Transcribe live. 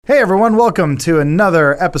Hey everyone, welcome to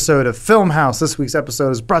another episode of Film House. This week's episode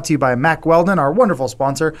is brought to you by Mack Weldon, our wonderful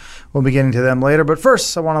sponsor. We'll be getting to them later, but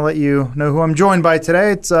first I want to let you know who I'm joined by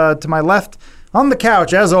today. It's to my left on the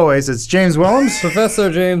couch, as always, it's James Willems.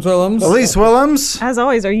 Professor James Willems. Elise Willems. As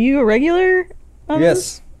always, are you a regular?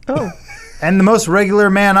 Yes. Oh. And the most regular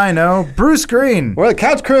man I know, Bruce Green. We're the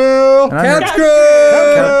Couch Crew. Couch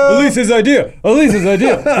Crew! Elise's idea. Elise's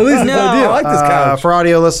idea. Elise's No. idea. I like this couch. For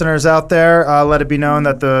audio listeners out there, let it be known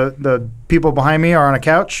that the people behind me are on a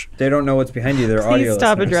couch. They don't know what's behind you. They're Please audio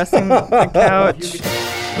stop listeners. addressing the couch.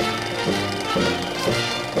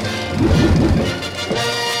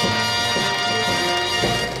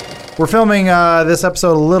 We're filming this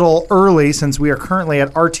episode a little early since we are currently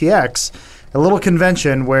at RTX, a little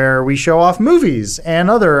convention where we show off movies and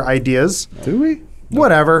other ideas. Do we?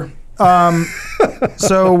 Whatever.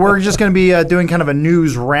 So we're just going to be doing kind of a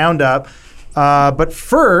news roundup. But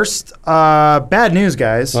first, bad news,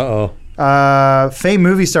 guys. Uh-oh. Famed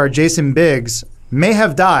movie star Jason Biggs may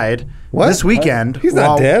have died this weekend. He's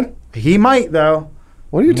not dead. He might, though.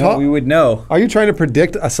 What are you No, talking? we would know. Are you trying to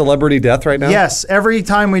predict a celebrity death right now? Yes, every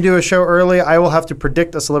time we do a show early, I will have to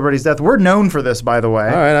predict a celebrity's death. We're known for this, by the way.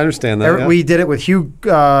 All right, I understand that. yeah. We did it with Hugh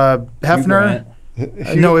Hefner.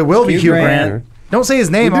 No, it will be Hugh Grant. Don't say his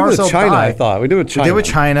We name, did or it else with he'll China, die. I thought. We did it with China. We did with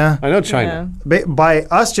China. I know China. By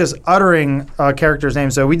us just uttering characters'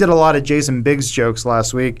 names. So we did a lot of Jason Biggs jokes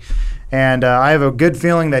last week, and I have a good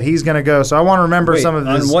feeling that he's going to go. So I want to remember some of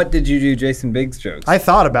his. On what did you do Jason Biggs jokes? I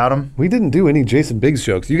thought about him. We didn't do any Jason Biggs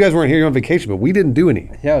jokes. You guys weren't here on vacation, but we didn't do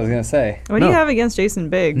any. Yeah, I was going to say. What do you have against Jason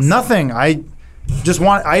Biggs? Nothing. I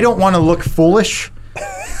don't want to look foolish.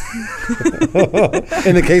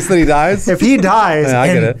 In the case that he dies? If he dies,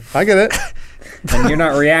 Yeah, I get it. And you're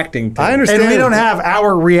not reacting to I it. understand. and we don't have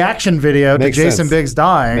our reaction video Makes to Jason sense. Biggs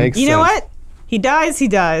dying. Makes You know sense. what? He dies, he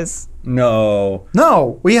dies. No.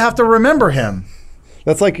 No, we have to remember him.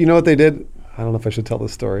 That's like, you know what they did? I don't know if I should tell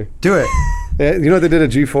this story. Do it. You know what they did at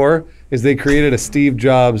G4? Is they created a Steve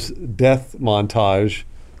Jobs death montage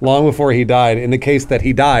long before he died, in the case that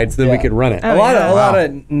he died, so then we Yeah. could run it. Oh, A lot yeah.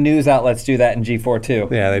 of news outlets do that in G4 too.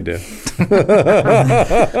 Yeah, they do.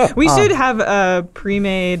 We should have a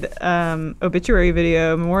pre-made obituary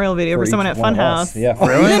video, memorial video for each someone at one of us. Funhouse. Yeah, for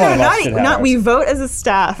Really? each No, one no, of us should have not ours. we vote as a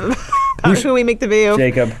staff about who we make the video.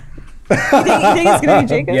 Jacob. You think it's going to be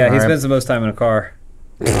Jacob? Yeah, he Alright. spends the most time in a car.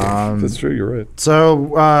 That's true, you're right.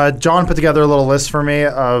 So John put together a little list for me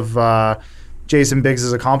of Jason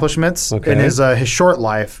Biggs' accomplishments Okay. in his short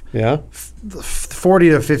life. Yeah? 40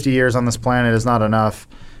 to 50 years on this planet is not enough.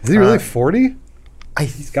 Is he really 40?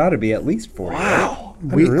 He's got to be at least 40. I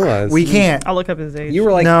didn't realize. We can't. I'll look up his age. You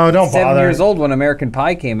were like No, don't 7 bother. years old when American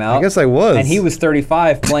Pie came out. I guess I was. And he was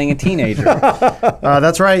 35 playing a teenager.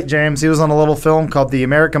 That's right, James. He was on a little film called The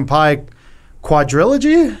American Pie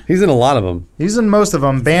Quadrilogy. He's in a lot of them. He's in most of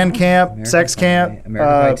them. Band Camp, American Sex Pie, Camp,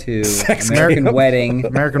 American Pie 2, Sex American Camp. Wedding,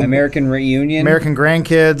 American Reunion. American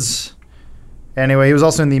Grandkids. Anyway, he was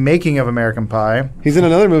also in the making of American Pie. He's in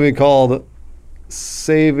another movie called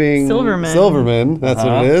Saving Silverman. Silverman. That's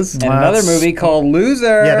what it is. And another movie called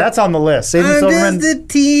Loser. Yeah, that's on the list. Saving Silverman. a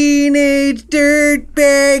teenage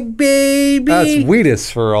dirtbag baby. That's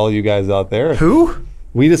Wheatus for all you guys out there. Who?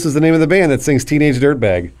 Wheatus is the name of the band that sings Teenage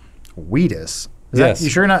Dirtbag. Wheatus. Yes. You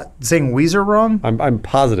sure you're not saying Weezer wrong? I'm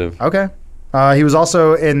positive. Okay. He was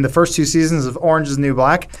also in the first 2 seasons of Orange is the New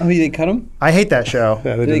Black. Oh, you didn't cut him? I hate that show.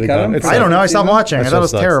 Yeah, Did they cut him? It's I don't know. I stopped Season? watching. I That thought it show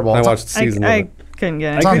was sucks. terrible. I watched the season. I of it. couldn't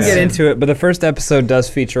get I into couldn't on get there. into it, but the first episode does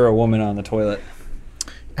feature a woman on the toilet.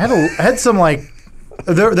 I had some like.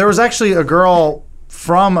 There was actually a girl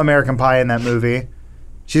from American Pie in that movie.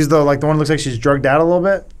 She's the one that looks like she's drugged out a little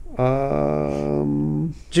bit.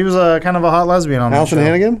 She was a kind of a hot lesbian on Allison that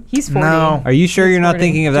show. Hannigan? He's 40. No. Are you sure you're not 40.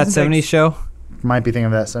 thinking of that Jason 70s Biggs. show? Might be thinking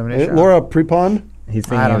of that 70s show. Laura Prepon? He's I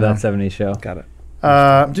thinking don't of know. that 70s show. Got it.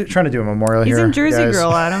 I'm trying to do a memorial He's here. in Jersey guys.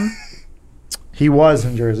 Girl, Adam. He was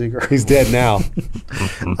in Jersey Girl. He's dead now.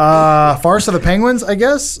 Farce of the Penguins, I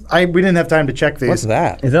guess. We didn't have time to check these. What's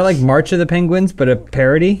that? Is that like March of the Penguins, but a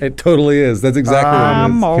parody? It totally is. That's exactly what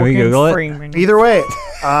it is. Can we Google it? Freeman. Either way,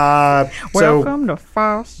 so Welcome to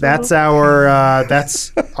Farce. that's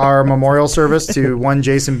our memorial service to one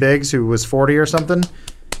Jason Biggs who was 40 or something.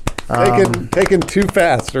 Taken too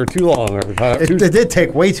fast or too long. Or, It did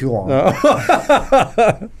take way too long.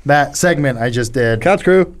 That segment I just did. Couch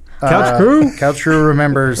Crew. Couch Crew? Couch Crew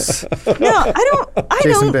remembers. No, I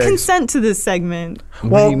Jason don't Biggs. consent to this segment.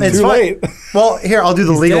 Well, it's Too fine. late. Well, here I'll do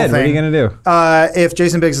the legal Dead. thing. What are you going to do? If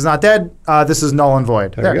Jason Biggs is not dead, this is null and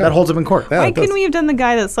void. There you go. That holds up in court. Yeah, Why it does. couldn't we have done the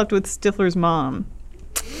guy that slept with Stifler's mom?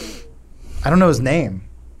 I don't know his name.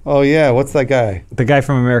 Oh yeah, what's that guy? The guy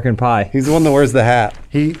from American Pie. He's the one that wears the hat.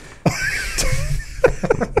 He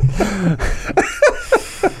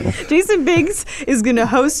Jason Biggs is going to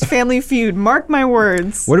host Family Feud. Mark my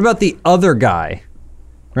words. What about the other guy?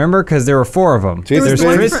 Remember, because there were 4 of them. Jason There was Biggs?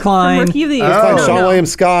 one Chris from Klein. Rookie of the Year. Oh. No, Sean no. William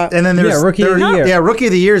Scott. and then there's Yeah, Rookie of the Year. Yeah, Rookie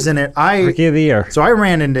of the Year's in it. Rookie of the Year. So I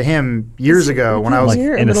ran into him years ago when I was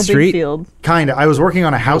Here in a Little street? Big Field. kind of. I was working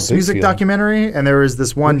on a house big music field. documentary, and there was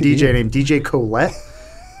this one Look at DJ you. named DJ Colette,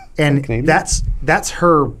 and Canadian? that's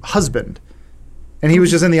her husband, and he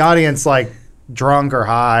was just in the audience like drunk or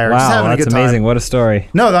high or just Wow, having a that's good time. amazing. What a story.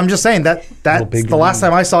 No, I'm just saying that's big the last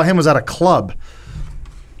man. time I saw him was at a club.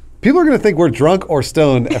 People are going to think we're drunk or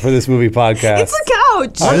stoned for this movie podcast. It's the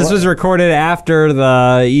couch. This was recorded after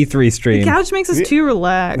the E3 stream. The couch makes us too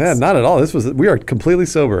relaxed. Yeah, not at all. We are completely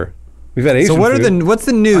sober. We've had Asian So food. what's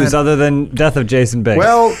the news other than death of Jason Biggs?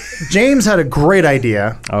 Well, James had a great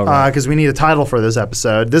idea Oh, right. because we need a title for this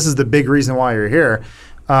episode. This is the big reason why you're here.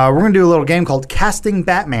 We're going to do a little game called Casting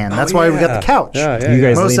Batman. That's why we got the couch. Yeah, You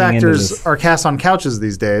guys Most leaning into actors this. are cast on couches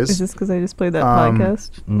these Is days this because I just played that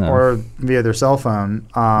podcast? No. or via their cell phone.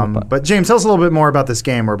 But James, tell us a little bit more about this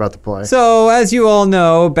game we're about to play. So, as you all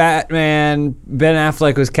know, Ben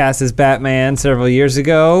Affleck was cast as Batman several years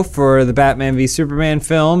ago for the Batman v Superman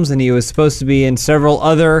films, and he was supposed to be in several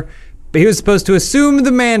other. He was supposed to assume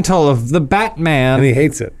the mantle of the Batman, And he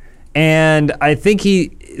hates it. and I think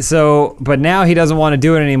but now he doesn't want to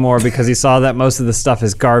do it anymore because he saw that most of the stuff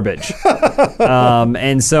is garbage.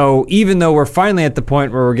 And so, even though we're finally at the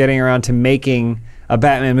point where we're getting around to making a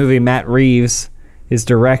Batman movie, Matt Reeves is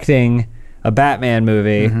directing a Batman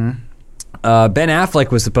movie. Ben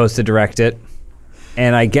Affleck was supposed to direct it,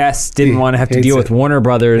 and I guess didn't want to have to hates deal it. with Warner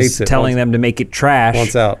Brothers Hates it. telling them to make it trash.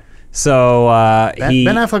 Wants out. So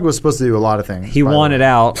Ben Affleck was supposed to do a lot of things. he by the wanted way.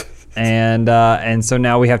 out, and so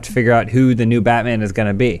now we have to figure out who the new Batman is going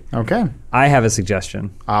to be. Okay. I have a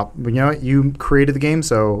suggestion: You know what? You created the game,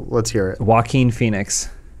 so let's hear it. Joaquin Phoenix,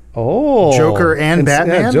 Oh. Joker and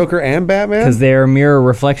Batman? Yeah, Joker and Batman? because they're mirror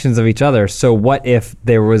reflections of each other. So what if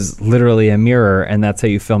there was literally a mirror, and that's how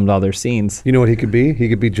you filmed all their scenes? You know what he could be? He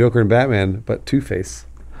could be Joker and Batman, but Two-Face.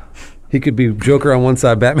 He could be Joker on one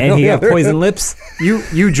side, Batman And on he the got other. poison lips.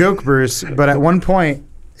 You joke, Bruce, but at one point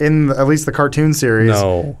in at least the cartoon series,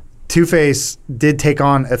 No. Two-Face did take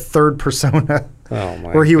on a third persona Oh,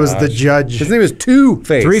 my where he was the gosh. judge. His name is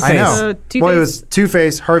Two-Face. Three-Face. I know. So Two-Face- Well, it was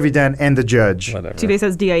Two-Face, Harvey Dent, and the judge. Whatever. Two-Face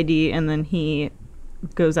has DID, and then he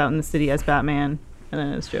goes out in the city as Batman, and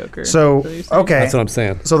then as Joker. So, you're saying? okay. That's what I'm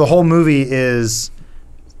saying. So the whole movie is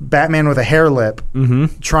Batman with a hair lip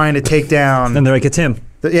trying to take down. And they're like, it's him.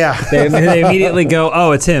 Yeah. They immediately go,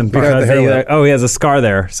 oh, it's him. Because the hair lip. he has a scar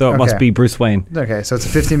there. So it must Okay. be Bruce Wayne. Okay, so it's a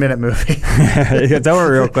 15-minute movie. It's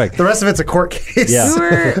over real quick. The rest of it's a court case.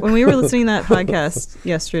 Yeah. When we were listening to that podcast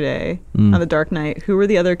yesterday Mm. on The Dark Knight, who were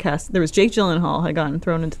the other cast? There was Jake Gyllenhaal had gotten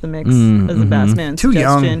thrown into the mix Mm, as the Batman. Too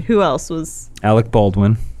young. suggestion. Who else was? Alec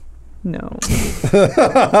Baldwin. No.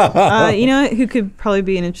 You know who could probably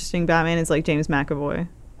be an interesting Batman is like James McAvoy.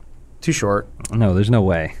 Too short. No, there's no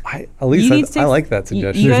way. At least I like that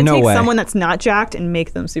suggestion. You There's gotta no take way. someone that's not jacked and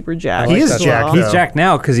make them super jacked. He like is that. jacked. Well, though. He's Jack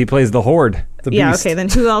now because he plays the Horde. The Yeah, Beast. okay, then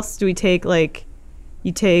who else do we take? Like,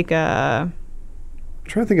 you take, I'm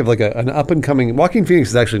trying to think of like an up-and-coming... Joaquin Phoenix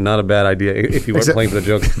is actually not a bad idea if you weren't Except- playing for the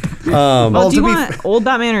Joker. well, Well, do you to be want old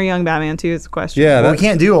Batman or young Batman too is the question. Yeah, Well, we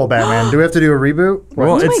can't do old Batman. Do we have to do a reboot?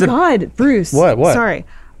 Well, Oh it's my the- God, Bruce. What? Sorry.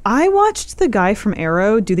 I watched the guy from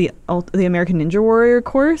Arrow do the American Ninja Warrior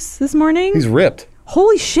course this morning. He's ripped.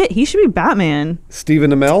 Holy shit, he should be Batman. Stephen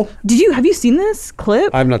Amell? Have you seen this clip?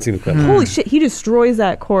 I've not seen the clip. Holy shit, he destroys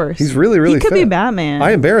that course. He's really, really He could fit. be Batman.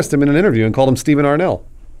 I embarrassed him in an interview and called him Stephen Arnell.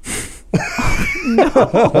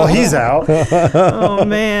 Well, he's out. Oh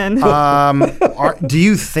man. Do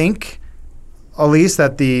you think, Elise,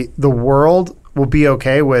 that the world will be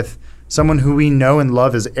okay with someone who we know and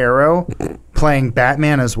love as Arrow playing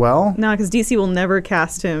Batman as well? No, because DC will never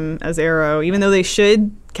cast him as Arrow, even though they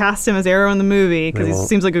should cast him as Arrow in the movie because They he won't.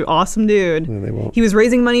 seems like an awesome dude. No, they won't. He was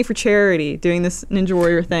raising money for charity, doing this Ninja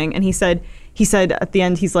Warrior thing, and he said at the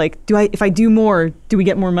end, he's like, if I do more, do we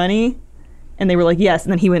get more money? And they were like, yes.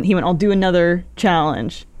 And then he went, I'll do another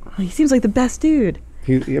challenge. He seems like the best dude.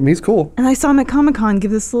 He's cool. And I saw him at Comic-Con give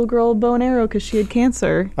this little girl a bow and arrow because she had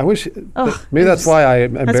cancer. I wish... Ugh, maybe that's why I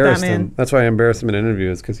embarrassed Batman. him. That's why I embarrassed him in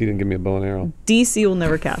interviews, because he didn't give me a bow and arrow. DC will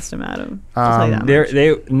never cast him, Adam. I'll tell you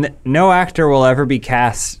that much. No actor will ever be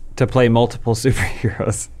cast to play multiple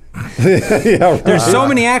superheroes. Yeah, right. There's so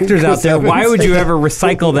many actors out there. Why would you ever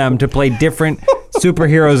recycle them to play different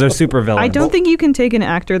superheroes or supervillains? I don't think you can take an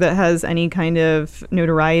actor that has any kind of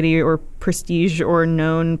notoriety or prestige or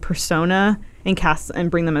known persona and cast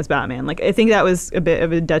and bring them as Batman. Like, I think that was a bit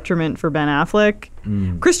of a detriment for Ben Affleck.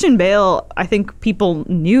 Christian Bale, I think people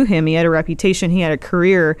knew him. He had a reputation, he had a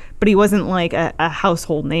career, but he wasn't like a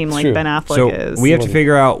household name like True. Ben Affleck So is. we have to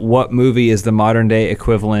figure out what movie is the modern day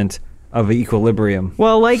equivalent of Equilibrium.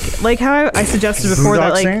 Well, like how I suggested before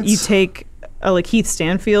that, like Saints? you take like Heath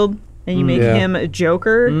Stanfield and you make Yeah. him a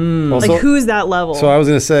Joker. Like, Also- who's that level? So I was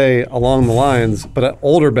going to say along the lines, but an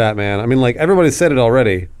older Batman. I mean, like everybody said it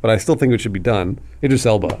already, but I still think it should be done. Idris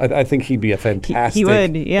Elba. I think he'd be a fantastic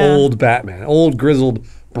would, yeah. old Batman, old grizzled,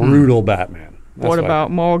 brutal Batman. That's what why.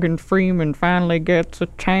 about Morgan Freeman finally gets a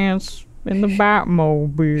chance in the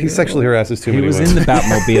Batmobile? He sexually harasses too He many was women. in the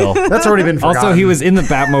Batmobile. That's already been forgotten. Also, he was in the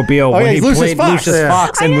Batmobile when yeah, he he's Lucius played Fox. Lucius Yeah.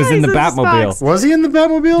 Fox and Oh, was yeah, in the he's Lucius Batmobile. Fox. Was he in the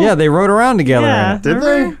Batmobile? Yeah, they rode around together. Yeah. in it. Did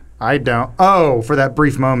Remember? they? I don't. Oh, for that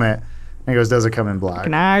brief moment. And he goes, "Does it come in black?"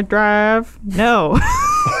 Can I drive? No.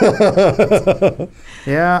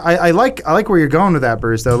 Yeah, I like where you're going with that,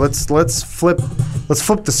 Bruce. Though let's flip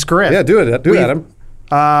the script. Yeah, do it. Do it, Adam.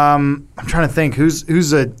 I'm trying to think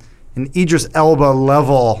who's an Idris Elba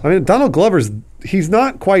level. I mean, Donald Glover's. He's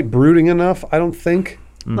not quite brooding enough. I don't think.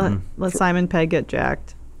 Let Simon Pegg get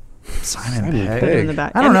jacked. Simon Pegg. Pegg. Put him in the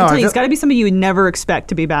back. I don't know. I'm telling I you, it's feel- got to be somebody you would never expect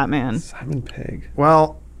to be Batman. Simon Pegg.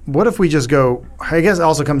 Well, what if we just go? I guess it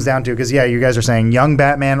also comes down to, because you guys are saying young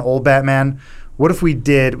Batman, old Batman. What if we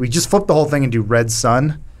just flip the whole thing and do Red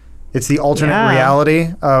Sun? It's the alternate Yeah. reality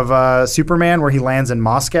of Superman, where he lands in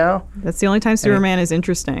Moscow. That's the only time Superman is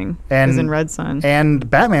interesting. Is in Red Sun. And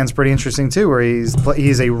Batman's pretty interesting too, where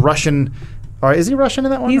he's a Russian. Or is he Russian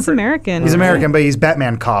in that one? He's American. He's American, but he's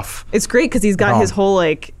Batman cough. It's great because he's got Oh. his whole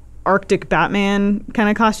like Arctic Batman kind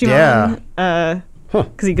of costume Yeah. on.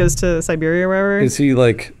 Because he goes to Siberia or wherever. Is he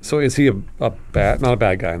like? So is he a bad? Not a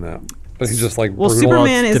bad guy in that, but he's just like. Well, brutal.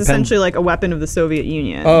 Superman is depend- essentially like a weapon of the Soviet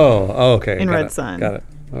Union. Oh, okay. In got Red it, Sun. Got it.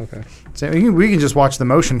 Okay. So we can just watch the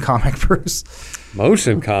motion comic, Bruce.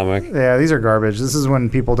 Motion comic. Yeah, these are garbage. This is when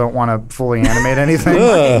people don't want to fully animate anything.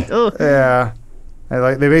 Ugh. Ugh. Yeah,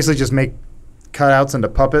 they basically just make cutouts into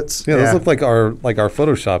puppets. Yeah, those look like our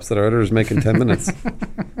photoshops that our editors make in 10 minutes.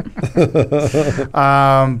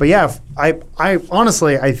 But yeah, I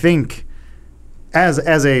honestly I think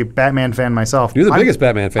as a Batman fan myself, You're the I'm- biggest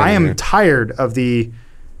Batman fan I in am here. tired of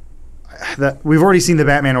that we've already seen the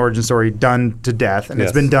Batman origin story done to death, and Yes.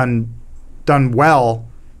 it's been done well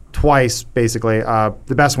twice, basically.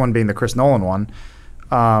 The best one being the Chris Nolan one,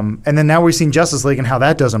 and then now we've seen Justice League and how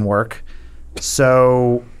that doesn't work.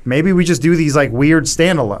 So maybe we just do these like weird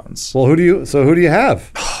standalones. Well, who do you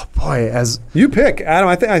have? Boy, You pick, Adam.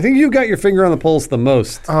 I think you've got your finger on the pulse the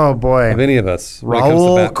most oh boy, of any of us. when it comes to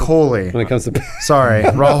Raul Coley. When it comes to Sorry,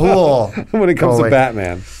 Rahul. when it comes to Coley.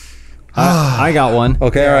 Batman. I got one.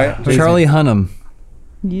 Okay, all right. Charlie Hunnam.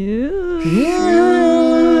 Yeah.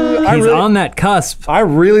 He's on that cusp. I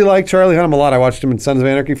really like Charlie Hunnam a lot. I watched him in Sons of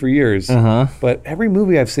Anarchy for years. Uh-huh. But every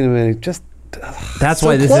movie I've seen him in, he just That's so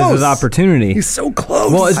why this is close. his opportunity. he's so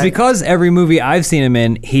close. Well, it's because every movie I've seen him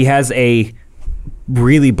in, he has a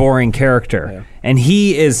really boring character. Yeah. And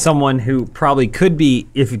he is someone who probably could be,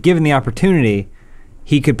 if given the opportunity,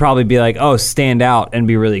 he could probably be like, oh, stand out and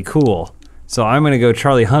be really cool. So I'm going to go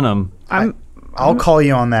Charlie Hunnam. I'll call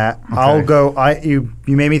you on that. I'll go. You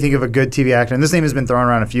made me think of a good TV actor, and this name has been thrown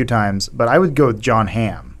around a few times, but I would go with John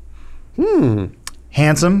Hamm.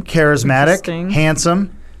 Handsome, charismatic, Interesting.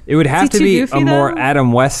 handsome. It would have he to too be goofy, a more though?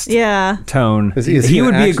 Adam West Yeah. tone. Is he an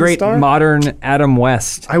would be a action great star? modern Adam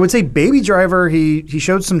West. I would say Baby Driver. He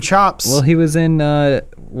showed some chops. Well, he was in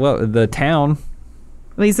the Town.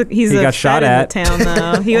 Well, he's He a got shot fed in at. the town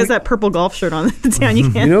though. He has that purple golf shirt on the town.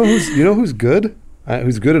 You can't. You know who's good?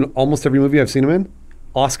 Who's good in almost every movie I've seen him in?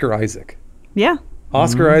 Oscar Isaac. Yeah.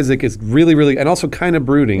 Oscar Isaac is really, really, and also kind of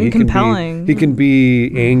brooding. And compelling. He can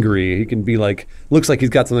be angry. He can be like, looks like he's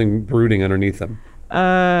got something brooding underneath him.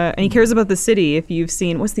 And he cares about the city. If you've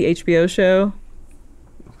seen, what's the HBO show?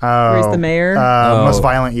 Oh, Where's the mayor? Most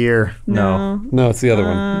Violent Year. No. No, it's the other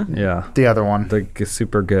one. Yeah. The other one. Like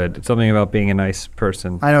super good. It's something about being a nice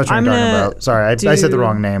person. I know what you're I'm talking gonna about. Sorry, I said the do-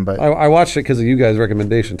 wrong name, but I watched it because of you guys'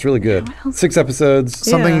 recommendation. It's really good. 6 episodes.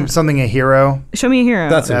 Yeah. something a hero. Show me a hero.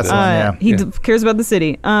 That's it. That's the one, yeah. He Yeah. cares about the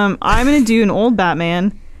city. I'm gonna do an old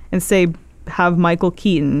Batman and say have Michael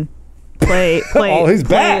Keaton play. Oh, he's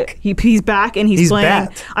back. He's back and he's playing.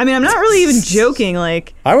 back. I mean, I'm not really even joking.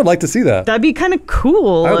 Like I would like to see that. that'd be kind of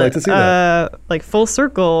cool. I would like to see that. Like full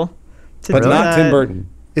circle. To But do not that. Tim Burton.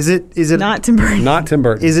 Is it Not Tim Burton. Not Tim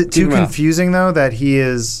Burton. is it too Keep him out. confusing though that he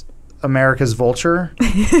is America's Vulture?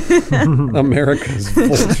 America's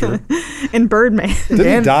Vulture. And Birdman. Did he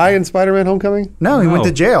And- die in Spider-Man Homecoming? No, he went No.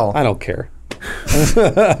 to jail. I don't care.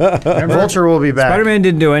 Vulture will be back. Spider-Man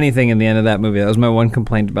didn't do anything in the end of that movie. That was my one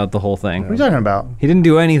complaint about the whole thing. What are you talking about? He didn't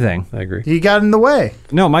do anything. I agree. He got in the way.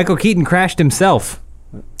 No, Michael Keaton crashed himself.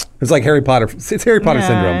 It's like Harry Potter. It's Harry Potter Yeah,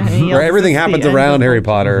 syndrome, he where else everything is the happens end around of Harry the-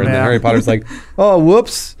 Potter, and then Yeah. Harry Potter's like, "Oh,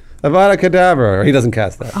 whoops, Avada Kedavra." Or he doesn't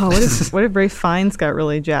cast that. Oh, what if Ray Fiennes got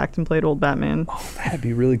really jacked and played old Batman? That'd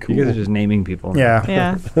be really cool. You guys are just naming people. Yeah.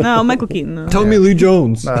 Yeah. No, Michael Keaton though. Tommy Lee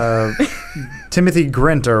Jones. Timothy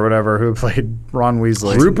Grint or whatever, who played Ron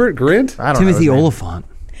Weasley. Rupert Grint. I don't Timothy know his name. Oliphant.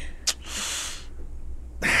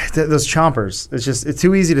 Those chompers. It's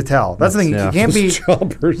too easy to tell. That's the thing. Yeah. He can't be.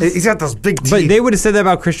 Chompers. He's got those big teeth. But they would have said that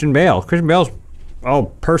about Christian Bale. Christian Bale's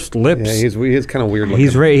pursed lips. Yeah, he's kind of weird looking.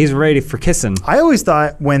 He's ready for kissing. I always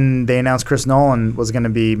thought when they announced Chris Nolan was going to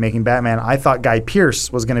be making Batman, I thought Guy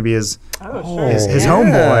Pearce was going to be his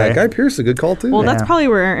homeboy. Guy Pearce, a good call too. Well, that's Yeah. probably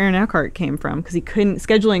where Aaron Eckhart came from because he couldn't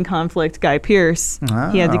scheduling conflict. Guy Pearce,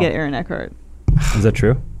 he had to Oh. get Aaron Eckhart. Is that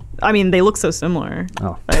true? I mean, they look so similar.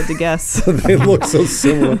 Oh. If I had to guess. They look so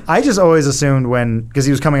similar. I just always assumed because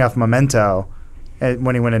he was coming off Memento,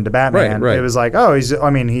 when he went into Batman, Right. it was like, oh,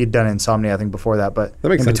 he'd done Insomnia, I think, before that, but That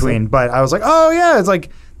makes in sense, between. But I was like, oh, yeah, it's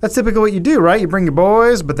like, that's typically what you do, right? You bring your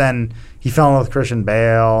boys, but then he fell in love with Christian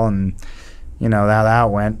Bale, and you know how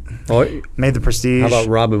that went. Oh, Made the Prestige. how about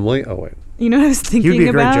Robin Williams? Oh wait, You know what I was thinking He would be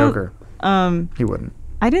a great about? Joker. Um, He wouldn't.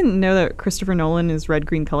 I didn't know that Christopher Nolan is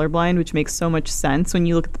red-green colorblind, which makes so much sense when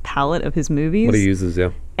you look at the palette of his movies. what he uses,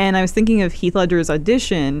 yeah. And I was thinking of Heath Ledger's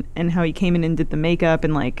audition and how he came in and did the makeup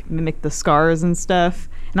and like mimicked the scars and stuff.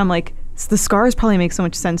 And I'm like, the scars probably make so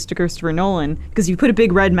much sense to Christopher Nolan because you put a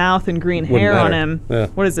big red mouth and green Wouldn't hair on matter. him. Yeah.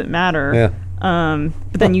 What does it matter? Yeah.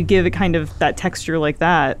 But then you give it kind of that texture like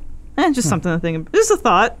that. Just something to think of. Just a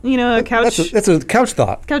thought, a couch. That's a couch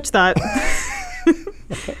thought. Couch thought.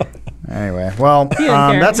 Anyway, well, don't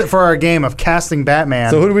care. that's it for our game of casting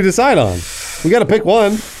Batman. So who do we decide on? We got to pick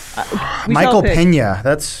one. We Michael shall pick. Pena.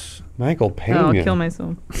 That's Michael Oh, Pena. I'll kill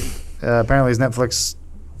myself. apparently his Netflix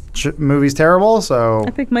movie's terrible. So, I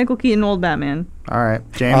picked Michael Keaton, old Batman. all right,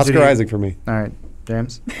 James. Oscar Isaac for me. All right,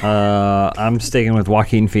 James. I'm sticking with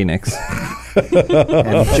Joaquin Phoenix.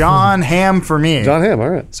 And John Hamm for me. John Hamm. All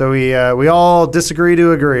right. So we all disagree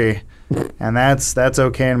to agree, and that's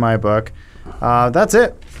okay in my book. That's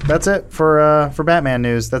it. That's it for Batman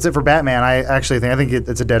news. That's it for Batman. I think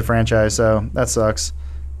it's a dead franchise. So that sucks.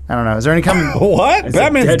 I don't know. Is there any coming? What?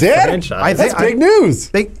 Batman's dead? I think That's big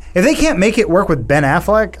news. if they can't make it work with Ben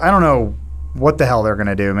Affleck, I don't know what the hell they're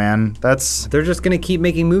gonna do, man. That's They're just going to keep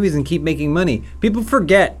making movies and keep making money. People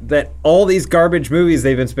forget that all these garbage movies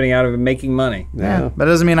they've been spitting out have been making money. yeah. That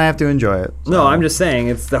doesn't mean I have to enjoy it. No, I'm just saying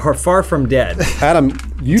it's far from dead. Adam,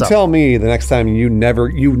 you up? tell me the next time you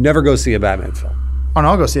never go see a Batman film. Oh no,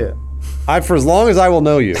 I'll go see it. For as long as I will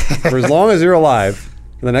know you, for as long as you're alive,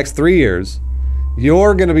 in the next 3 years,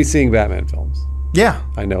 you're going to be seeing Batman films. Yeah,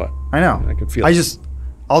 I know it. I know. I can feel I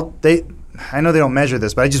it. I know they don't measure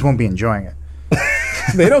this, but I just won't be enjoying it.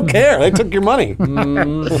 They don't care. They took your money.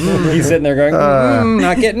 He's sitting there going,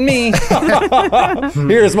 not getting me.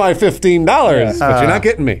 Here's my $15, but you're not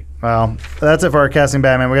getting me. Well, that's it for our casting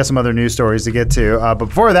Batman. We got some other news stories to get to. But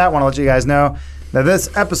before that, I want to let you guys know that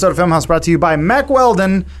this episode of Film House brought to you by Mack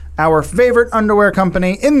Weldon, our favorite underwear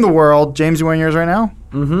company in the world. James, you wearing yours right now?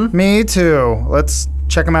 Mm-hmm. Me too. Let's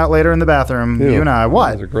check them out later in the bathroom. Ew. You and I.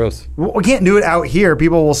 What? Those are gross. We can't do it out here.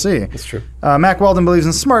 People will see. That's true. Mack Weldon believes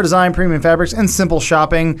in smart design, premium fabrics, and simple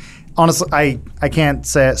shopping. Honestly, I can't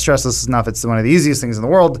stress this enough. It's one of the easiest things in the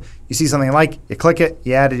world. You see something you like, you click it,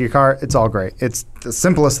 you add it to your cart. It's all great. It's the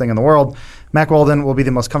simplest thing in the world. Mack Weldon will be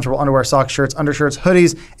the most comfortable underwear, socks, shirts, undershirts,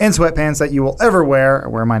 hoodies, and sweatpants that you will ever wear. I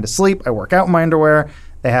wear mine to sleep. I work out in my underwear.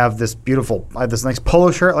 They have this I have this nice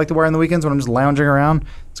polo shirt I like to wear on the weekends when I'm just lounging around.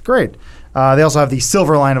 It's great. They also have the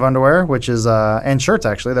silver line of underwear, which is and shirts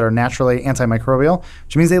actually that are naturally antimicrobial,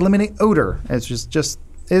 which means they eliminate odor. It's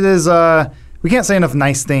it is. We can't say enough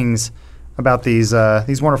nice things about these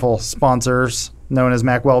wonderful sponsors known as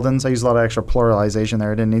Mack Weldons. I used a lot of extra pluralization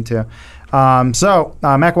there. I didn't need to.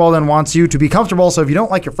 Mack Weldon wants you to be comfortable. So if you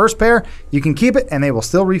don't like your first pair, you can keep it, and they will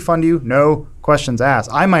still refund you, no questions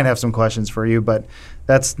asked. I might have some questions for you, but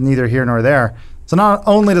that's neither here nor there. So not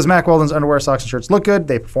only does Mack Weldon's underwear, socks, and shirts look good,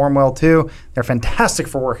 they perform well too. They're fantastic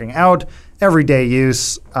for working out, everyday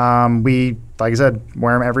use. We, like I said,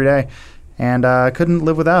 wear them every day, and couldn't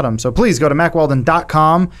live without them. So please go to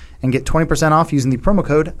MackWeldon.com and get 20% off using the promo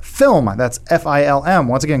code FILM. That's FILM.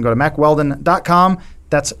 Once again, go to MackWeldon.com.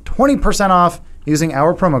 That's 20% off using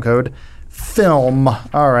our promo code FILM.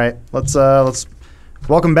 All right, let's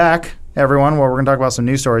welcome back, everyone. Well, we're going to talk about some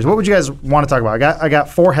news stories. What would you guys want to talk about? I got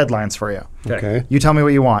 4 headlines for you. Okay. You tell me what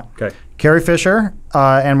you want. Okay. Carrie Fisher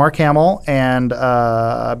and Mark Hamill and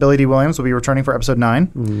Billy D. Williams will be returning for episode 9.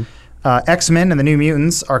 Mm-hmm. X-Men and the New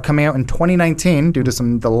Mutants are coming out in 2019 due to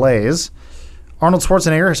some delays. Arnold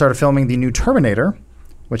Schwarzenegger has started filming the new Terminator,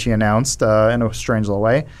 which he announced in a strange little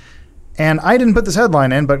way. And I didn't put this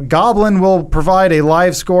headline in, but Goblin will provide a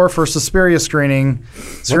live score for Suspiria screenings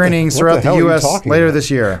what throughout the the hell are you U.S. talking later about?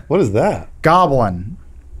 this year. What is that? Goblin.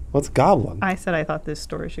 What's Goblin? I said I thought this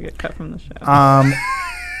story should get cut from the show.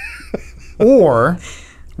 Or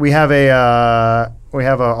we have a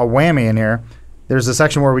whammy in here. There's a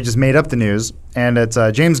section where we just made up the news, and it's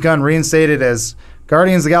James Gunn reinstated as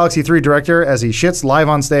Guardians of the Galaxy 3 director as he shits live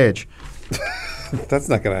on stage. That's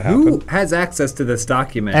not going to happen. Who has access to this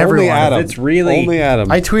document? Everyone. Only Adam. It's really Only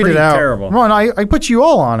Adam. I tweeted Pretty out. terrible. Ron, I put you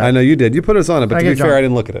all on it. I know you did. You put us on it, but I to be get fair, John. I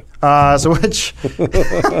didn't look at it. So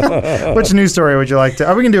which news story would you like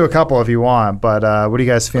to? We can do a couple if you want, but what are you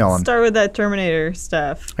guys feeling? Start with that Terminator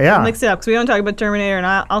stuff. Yeah. We'll mix it up because we don't talk about Terminator. And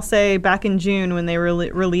I'll say back in June when they were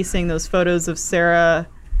releasing those photos of Sarah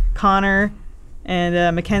Connor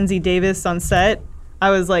and Mackenzie Davis on set, I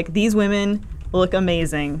was like, these women look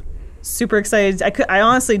amazing. Super excited. I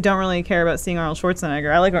honestly don't really care about seeing Arnold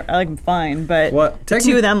Schwarzenegger. I like him fine, but the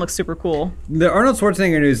two of them look super cool. The Arnold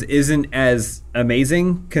Schwarzenegger news isn't as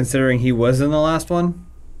amazing considering he was in the last one.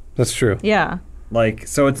 That's true. Yeah. Like,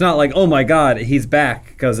 so it's not like, oh my God, he's back,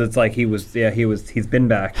 because it's like he's been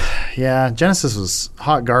back. Yeah, Genesis was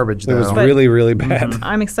hot garbage It was though. really, really bad.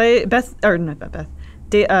 I'm excited.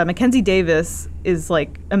 Mackenzie Davis is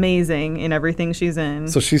like amazing in everything she's in.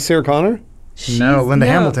 So she's Sarah Connor? No, Linda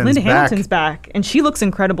Hamilton's back. Hamilton's back, and she looks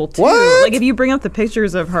incredible too. What? Like if you bring up the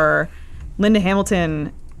pictures of her, Linda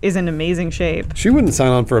Hamilton is in amazing shape. She wouldn't sign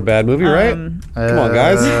on for a bad movie, right? Come on,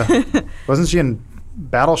 guys. Wasn't she in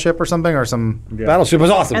Battleship or something or some? Battleship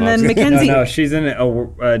was awesome. And I was then gonna- Mackenzie, No, she's in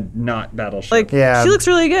a not Battleship. like Yeah. she looks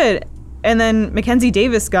really good. And then Mackenzie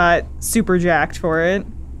Davis got super jacked for it.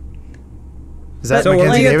 Is that so are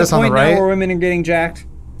Mackenzie we at the Davis on the point now right? where women are getting jacked?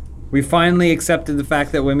 We finally accepted the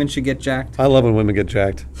fact that women should get jacked. I love when women get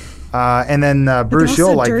jacked. And then Bruce, they're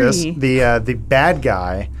you'll also like this. dirty. The bad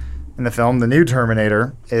guy in the film, the new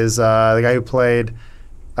Terminator, is the guy who played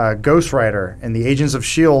Ghost Rider in the Agents of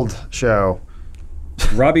S.H.I.E.L.D. show.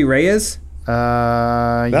 Robbie Reyes?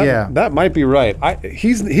 Yeah. That might be right.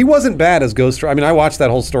 He wasn't bad as Ghost Rider. I mean, I watched that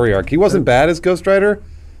whole story arc. He wasn't bad as Ghost Rider.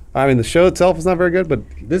 I mean, the show itself is not very good, but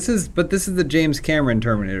This is the James Cameron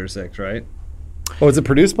Terminator 6, right? oh, is it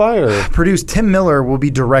produced by or? Produced, Tim Miller will be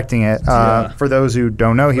directing it. For those who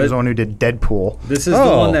don't know, he was the one who did Deadpool. This is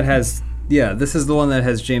the one that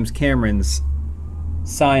has James Cameron's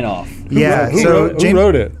sign off. Yeah, Who so who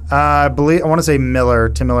wrote it? I want to say Miller.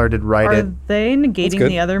 Tim Miller did write Are it. they negating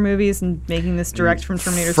good. the other movies and making this direct from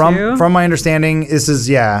Terminator 2? From my understanding, this is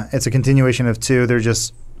it's a continuation of 2. They're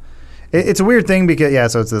just it's a weird thing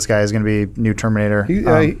because so it's this guy is going to be new Terminator.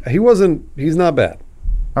 He wasn't. He's not bad.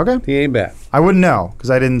 Okay, He ain't bad. I wouldn't know because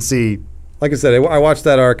I didn't see. Like I said, I watched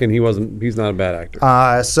that arc and he's not a bad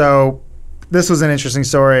actor. So this was an interesting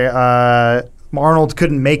story. Arnold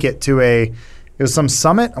couldn't make it to it was some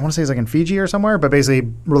summit. I want to say it's like in Fiji or somewhere, but basically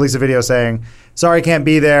released a video saying, "Sorry, I can't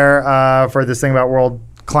be there for this thing about world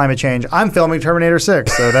climate change. I'm filming Terminator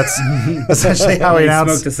 6." So that's essentially how he He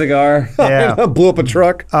announced. smoked a cigar. Yeah. Blew up a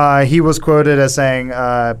truck. He was quoted as saying,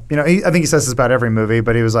 I think he says this about every movie,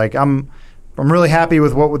 but he was like, I'm really happy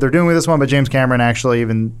with what they're doing with this one, but James Cameron actually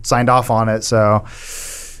even signed off on it. So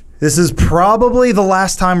this is probably the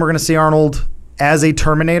last time we're going to see Arnold as a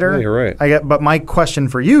Terminator. Yeah, you're right. But my question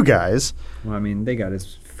for you guys, Well, I mean, they got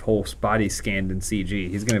his whole body scanned in CG.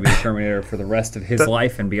 He's going to be a Terminator for the rest of his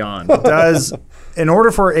life and beyond. in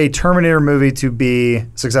order for a Terminator movie to be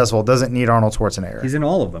successful, does it need Arnold Schwarzenegger? He's in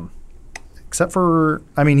all of them. Except for,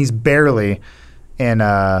 he's barely in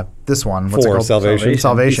this one. What's it For called? Salvation.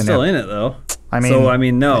 Salvation, He's still yeah. in it, though.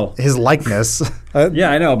 No. His likeness. Yeah,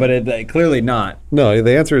 I know, but clearly not. No,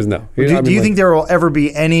 the answer is no. Do you think there will ever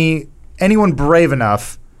be anyone brave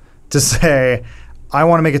enough to say, I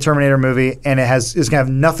want to make a Terminator movie and it's going to have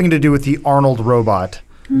nothing to do with the Arnold robot?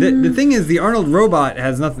 The thing is, the Arnold robot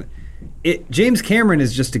has nothing. James Cameron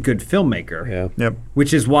is just a good filmmaker. Yeah. Yep.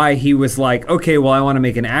 Which is why he was like, okay, well, I want to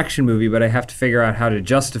make an action movie, but I have to figure out how to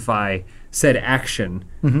justify said action.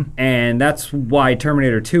 And that's why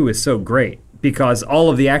Terminator 2 is so great, because all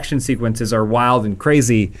of the action sequences are wild and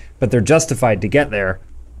crazy, but they're justified to get there.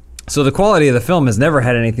 So the quality of the film has never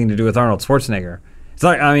had anything to do with Arnold Schwarzenegger. It's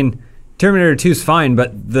like, Terminator 2 is fine,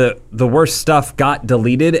 but the worst stuff got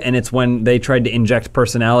deleted, and it's when they tried to inject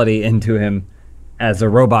personality into him as a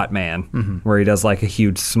robot man, where he does like a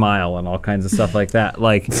huge smile and all kinds of stuff like that.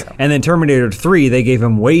 And then Terminator 3, they gave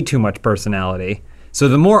him way too much personality. So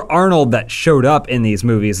the more Arnold that showed up in these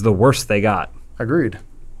movies, the worse they got. Agreed.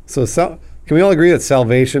 So can we all agree that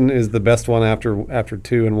Salvation is the best one after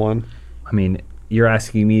 2 and 1? I mean, you're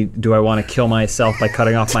asking me, do I want to kill myself by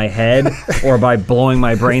cutting off my head or by blowing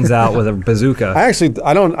my brains out with a bazooka?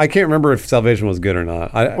 I can't remember if Salvation was good or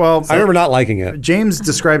not. I remember not liking it. James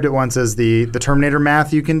described it once as the Terminator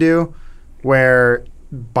math you can do, where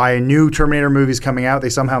by new Terminator movies coming out, they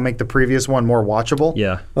somehow make the previous one more watchable.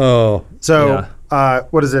 Yeah. Oh. So,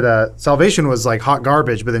 what is it? Salvation was like hot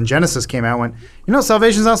garbage, but then Genesis came out and went,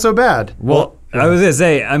 Salvation's not so bad. Well, I was going to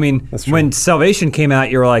say, I mean, true. when Salvation came out,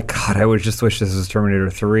 you were like, God, I would just wish this was Terminator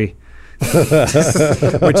 3.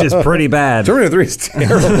 Which is pretty bad. Terminator 3 is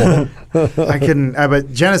terrible.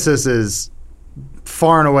 But Genesis is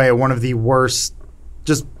far and away one of the worst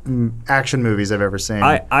just action movies I've ever seen.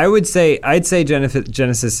 I'd say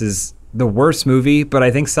Genesis is the worst movie, but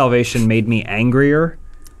I think Salvation made me angrier.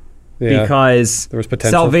 Yeah, because there was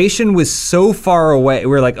potential. Salvation was so far away.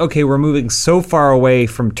 We're like, okay, we're moving so far away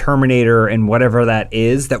from Terminator and whatever that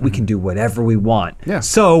is that we can do whatever we want. Yeah.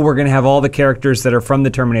 So we're going to have all the characters that are from the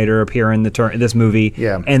Terminator appear in this movie,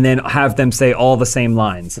 and then have them say all the same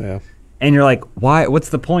lines. Yeah. And you're like, why? What's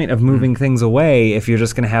the point of moving things away if you're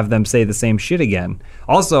just going to have them say the same shit again?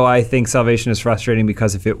 Also, I think Salvation is frustrating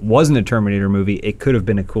because if it wasn't a Terminator movie, it could have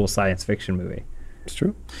been a cool science fiction movie. It's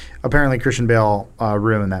true. Apparently, Christian Bale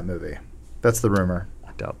ruined that movie. That's the rumor.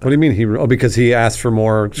 I doubt that. What do you mean? Because he asked for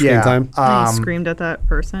more screen time? And he screamed at that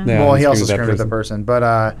person. Yeah. Well, he also screamed at screamed at that the person. But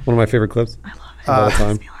one of my favorite clips. I love it. Of all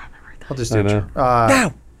time. I'll just I do it.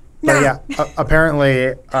 know. But yeah,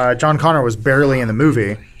 apparently John Connor was barely in the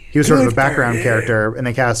movie. He was sort of a background character, and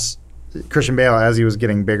they cast Christian Bale as he was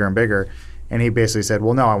getting bigger and bigger. And he basically said,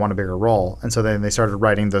 well, no, I want a bigger role. And so then they started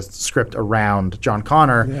writing the script around John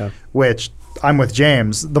Connor, which I'm with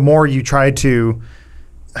James. The more you try to,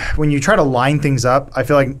 when you try to line things up, I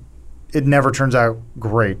feel like it never turns out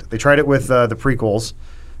great. They tried it with the prequels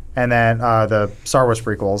and then the Star Wars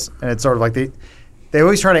prequels. And it's sort of like they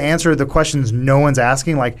always try to answer the questions no one's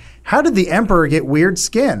asking, like, how did the Emperor get weird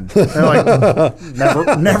skin? And they're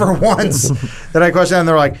like, never once did I question that. And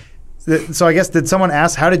they're like, so I guess, did someone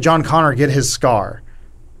ask, how did John Connor get his scar?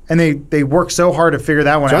 And they work so hard to figure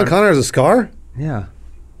that one out. John Connor has a scar? Yeah.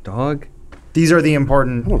 Dog. These are the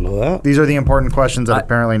important. I don't know that. These are the important questions that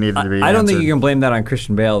apparently needed to be I don't answered. think you can blame that on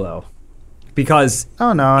Christian Bale, though. Because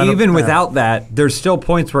I don't- even without that, there's still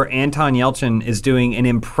points where Anton Yelchin is doing an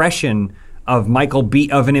impression of Michael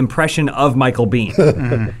Bean,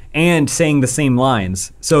 and saying the same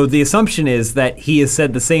lines. So the assumption is that he has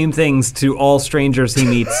said the same things to all strangers he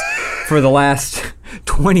meets for the last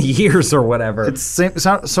 20 years or whatever. It's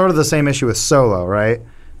sort of the same issue with Solo, right?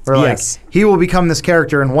 Where Yes. like he will become this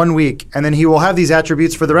character in 1 week, and then he will have these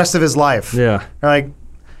attributes for the rest of his life. Yeah. Like,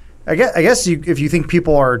 I guess if you think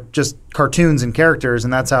people are just cartoons and characters,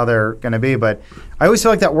 and that's how they're going to be, but I always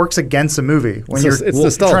feel like that works against a movie when It's you're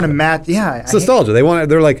nostalgia. trying to match. Yeah, It's nostalgia.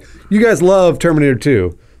 They're like, you guys love Terminator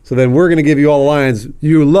 2, so then we're going to give you all the lines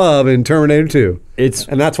you love in Terminator 2.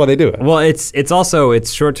 And that's why they do it. Well, it's also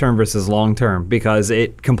short term versus long term because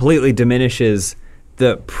it completely diminishes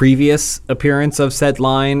the previous appearance of said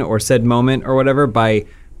line or said moment or whatever by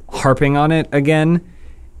harping on it again.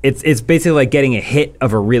 It's basically like getting a hit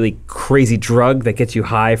of a really crazy drug that gets you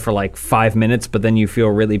high for like 5 minutes, but then you feel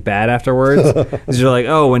really bad afterwards. Because you're like,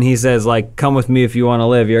 oh, when he says like, "Come with me if you want to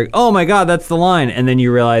live," you're like, oh my god, that's the line, and then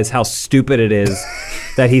you realize how stupid it is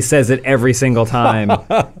that he says it every single time,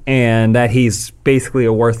 and that he's basically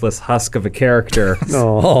a worthless husk of a character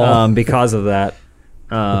because of that.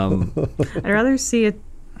 I'd rather see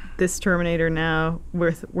this Terminator now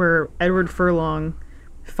where Edward Furlong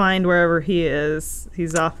find wherever he is.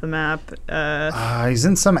 He's off the map. he's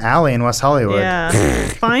in some alley in West Hollywood. Yeah.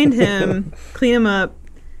 Find him, clean him up,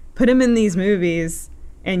 put him in these movies,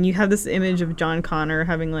 and you have this image of John Connor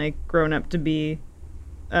having like grown up to be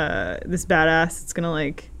this badass that's gonna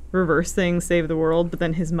like reverse things, save the world, but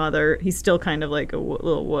then his mother, he's still kind of like a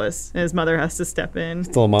little wuss, and his mother has to step in,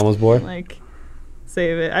 Still a mama's boy. like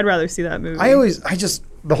save it. I'd rather see that movie.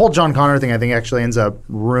 The whole John Connor thing I think actually ends up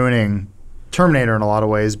ruining Terminator in a lot of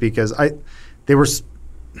ways because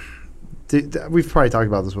we've probably talked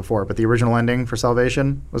about this before, but the original ending for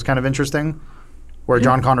Salvation was kind of interesting, where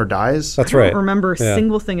John Connor dies. That's I right. don't remember a Yeah.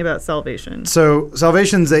 single thing about Salvation. So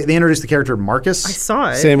Salvation's they introduced the character Marcus, I saw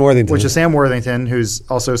it. Sam Worthington. which is Sam Worthington, who's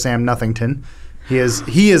also Sam Nothington. He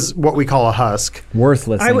is what we call a husk.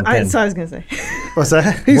 Worthless. So I was gonna say. What's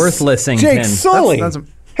that? Worthlessing Jake pin. Sully. That's-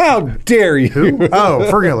 How dare you? Oh,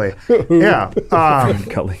 Fergully. Yeah.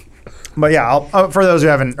 Cully. But yeah, for those who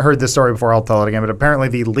haven't heard this story before, I'll tell it again. But apparently,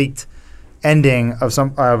 the leaked ending of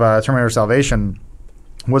Terminator Salvation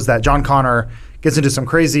was that John Connor gets into some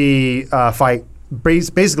crazy fight.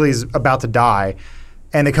 Basically, is about to die,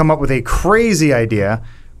 and they come up with a crazy idea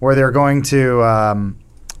where they're going to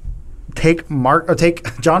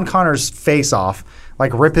take John Connor's face off,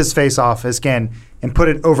 like rip his face off, his skin, and put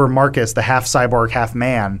it over Marcus, the half cyborg, half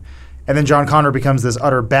man, and then John Connor becomes this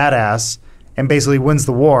utter badass and basically wins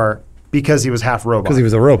the war because he was half robot. Because he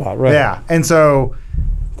was a robot, right? Yeah, and so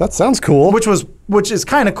That sounds cool. which is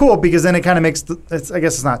kind of cool because then it kind of makes I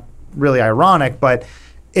guess it's not really ironic, but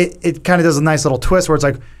it kind of does a nice little twist where it's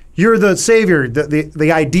like you're the savior.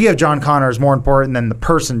 The idea of John Connor is more important than the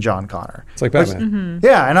person John Connor. It's like Batman.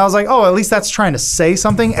 Yeah, and I was like, oh, at least that's trying to say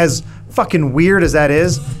something, as fucking weird as that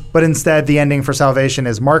is. But instead, the ending for Salvation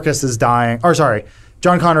is Marcus is dying. Or sorry,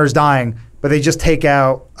 John Connor is dying, but they just take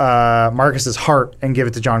out Marcus's heart and give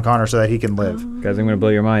it to John Connor so that he can live. Guys, I'm going to blow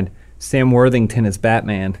your mind. Sam Worthington is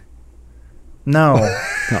Batman. No.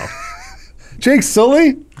 No. Jake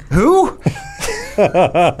Sully? Who?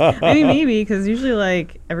 I mean, maybe because usually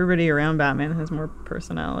like everybody around Batman has more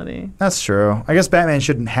personality. That's true. I guess Batman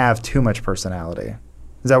shouldn't have too much personality.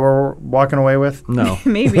 Is that what we're walking away with? No.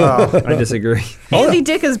 Maybe. I disagree. Andy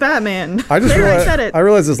Dick is Batman. I just There, realized, I said it. I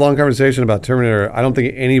realized this long conversation about Terminator, I don't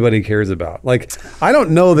think anybody cares about. Like, I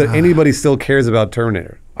don't know that anybody still cares about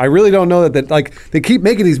Terminator. I really don't know that like, they keep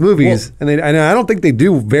making these movies, and I don't think they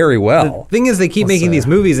do very well. Thing is, they keep making these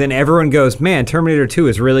movies, and everyone goes, man, Terminator 2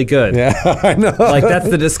 is really good. Yeah, I know. Like, that's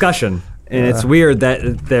the discussion. And it's weird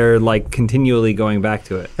that they're, like, continually going back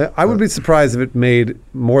to it. I would be surprised if it made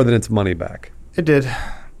more than its money back. It did.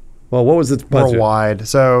 Well, what was its budget? Worldwide.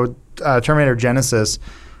 So Terminator Genesis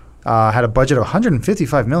had a budget of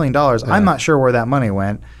 $155 million. I'm not sure where that money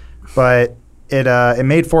went, but it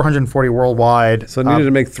made 440 worldwide. So it needed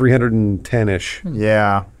to make 310-ish.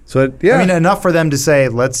 Yeah. So I mean, enough for them to say,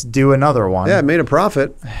 let's do another one. yeah, it made a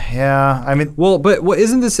profit. Yeah. I mean, Well, but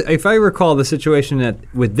isn't this, if I recall, the situation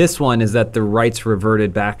with this one is that the rights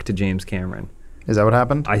reverted back to James Cameron. is that what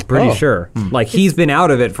happened? I'm pretty Oh. sure. Like, he's been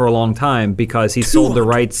out of it for a long time because he sold the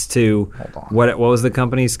rights to, what was the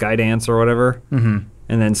company? Skydance or whatever? Mm-hmm.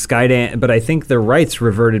 And then Skydance, but I think the rights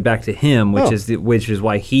reverted back to him, which is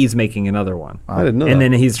why he's making another one. I didn't know And that.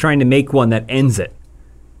 then he's trying to make one that ends it.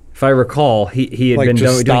 If I recall, he had Like, been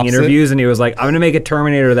just doing stops it? interviews, and he was like, I'm going to make a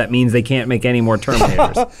Terminator that means they can't make any more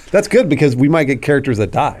Terminators. That's good because we might get characters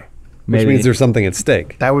that die, which Maybe. means there's something at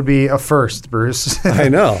stake. That would be a first, Bruce. I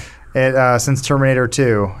know. Since Terminator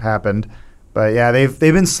 2 happened. But yeah, they've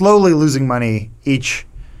been slowly losing money each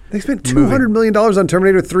They spent $200 million on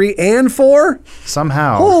Terminator 3 and 4?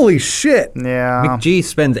 somehow. Holy shit. Yeah. McG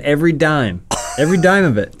spends every dime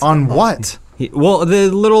of it. On what? Well, the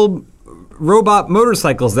little robot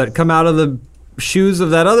motorcycles that come out of the shoes of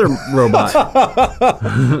that other robot.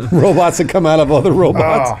 Robots that come out of other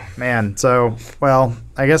robots. Oh man. So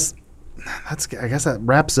I guess that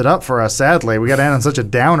wraps it up for us. Sadly, we got to end on such a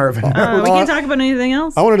downer of it. We can't talk about anything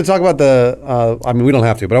else. I wanted to talk about I mean, we don't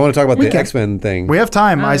have to, but I want to talk about the X-Men thing. We have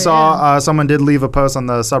time. I yeah. saw someone did leave a post on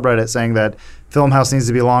the subreddit saying that Filmhouse needs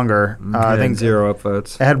to be longer. I think 0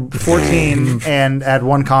 upvotes. it had 14 and had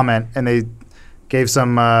one comment, and they gave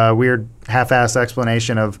some weird half-assed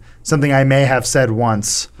explanation of something I may have said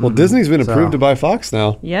once. Well, Disney's been approved to buy Fox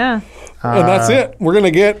now. Yeah. And that's it. We're going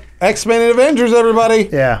to get X-Men and Avengers, everybody.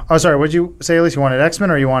 Yeah. Oh, sorry. What'd you say, Elise? You wanted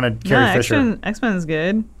X-Men or you wanted Carrie Fisher? X-Men is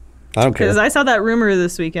good. I don't care. Because I saw that rumor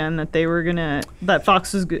this weekend that that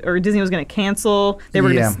Fox was or Disney was gonna cancel. They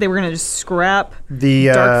were Yeah. gonna just scrap The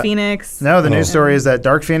Dark Phoenix. No, the news story is that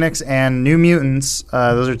Dark Phoenix and New Mutants,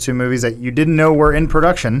 those are two movies that you didn't know were in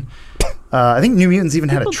production. I think New Mutants even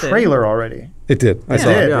had a People did. trailer already. It did. I saw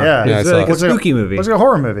It it. did, yeah. Yeah, I It's saw like a it. spooky movie. It was like a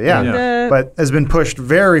horror movie, yeah. Yeah. But has been pushed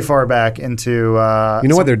very far back into. You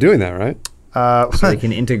know what? They're doing that, right? So they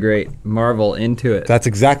can integrate Marvel into it. That's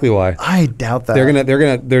exactly why. I doubt that.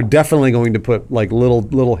 They're definitely going to put like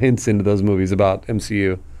little hints into those movies about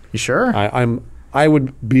MCU. You sure? I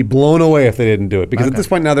would be blown away if they didn't do it because at this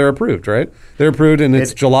point now they're approved, right? They're approved, and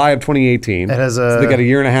it's July of 2018. It has so they got a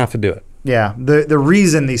year and a half to do it. Yeah. The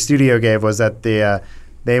reason the studio gave was that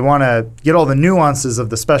they want to get all the nuances of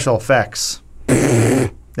the special effects. Yeah,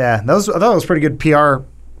 I thought it was pretty good PR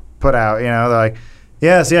put out. You know, they're like,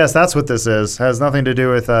 yes, that's what this is. Has nothing to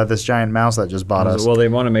do with this giant mouse that just bought us. Well, they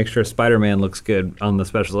want to make sure Spider-Man looks good on the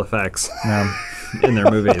special effects in their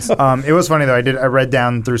movies. It was funny though. I read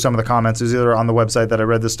down through some of the comments. It was either on the website that I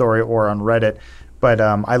read the story or on Reddit. But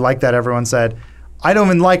I like that everyone said, "I don't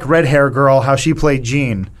even like red hair girl. How she played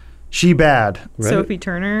Jean. She bad. Sophie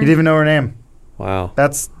Turner. You didn't even know her name. Wow.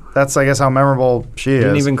 That's I guess how memorable she is.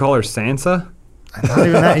 Didn't even call her Sansa. Not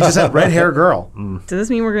even that. He just had red hair girl. Does this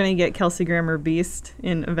mean we're gonna get Kelsey Grammer Beast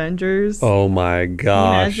in Avengers? Oh my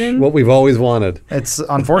gosh. imagine? What we've always wanted. It's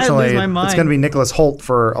unfortunately I lose my mind. it's going to be Nicholas Holt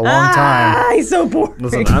for a long time. He's so boring.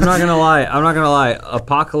 Listen, I'm not gonna lie.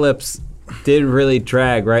 Apocalypse did really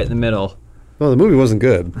drag right in the middle. No, the movie wasn't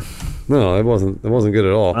good. No, it wasn't good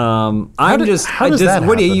at all. How does that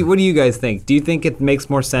what do happen? you guys think? Do you think it makes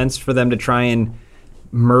more sense for them to try and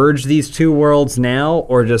merge these two worlds now,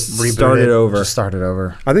 or just Reboot start it over? Just start it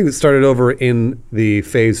over. I think it started over in the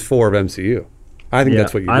Phase 4 of MCU. I think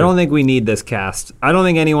that's what you do. I don't think we need this cast. I don't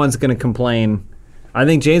think anyone's going to complain. I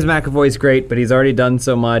think James McAvoy's great, but he's already done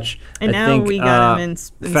so much. And I now think, we got him in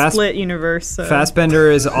Split Universe. So.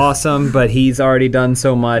 Fassbender is awesome, but he's already done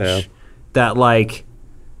so much Yeah. that, like,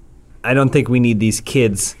 I don't think we need these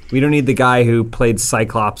kids. We don't need the guy who played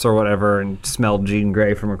Cyclops or whatever and smelled Jean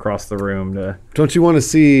Grey from across the room to... Don't you want to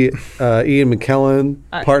see Ian McKellen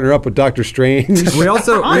partner up with Doctor Strange? We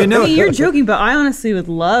also... I we know, mean, you're joking, but I honestly would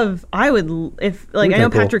love. If like I know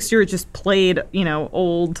Okay, cool. Patrick Stewart just played,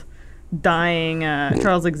 old, dying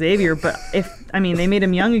Charles Xavier, but if they made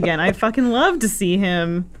him young again, I'd fucking love to see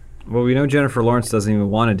him. well, we know Jennifer Lawrence doesn't even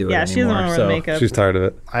want to do it Yeah, anymore. she doesn't want to wear so. the makeup. She's tired of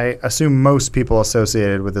it. I assume most people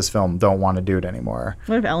associated with this film don't want to do it anymore.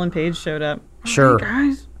 What if Ellen Page showed up? Sure. Hey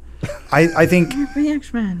guys, I think for the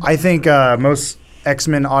X-Men. I think most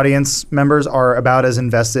X-Men audience members are about as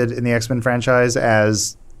invested in the X-Men franchise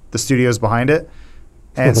as the studios behind it,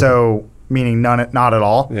 and so meaning not at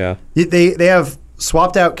all. Yeah. They have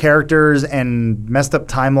swapped out characters and messed up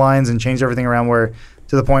timelines and changed everything around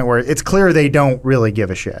to the point where it's clear they don't really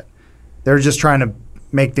give a shit. They're just trying to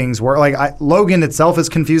make things work. Like Logan itself is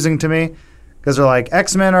confusing to me because they're like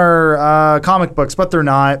X-Men are comic books, but they're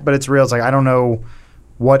not. But it's real. It's like I don't know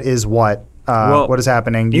what is what. What is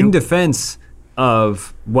happening? In defense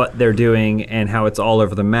of what they're doing and how it's all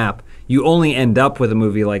over the map, you only end up with a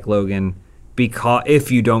movie like Logan because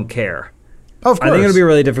if you don't care. Of course. I think it'll be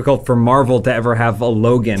really difficult for Marvel to ever have a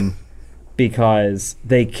Logan because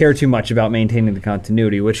they care too much about maintaining the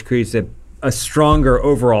continuity, which creates a stronger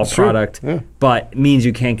overall product, yeah. but means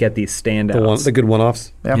you can't get these standouts. The good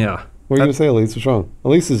one-offs. Yeah. Yeah. What are you going to say, Elise? What's wrong?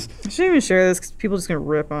 Elise is I shouldn't even share this because people are just gonna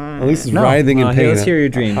rip on it. Elise is No. writhing in Hey, pain. let's hear your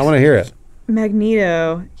dreams. I want to hear it.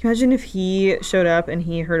 Magneto. Can you imagine if he showed up and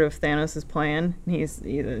he heard of Thanos' plan? And he's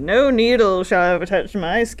either, no needle shall ever touch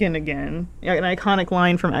my skin again. An iconic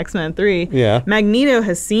line from X-Men 3. Yeah. Magneto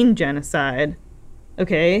has seen genocide.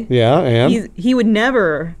 Okay? Yeah, and He would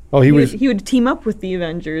never. Oh, he would- He would team up with the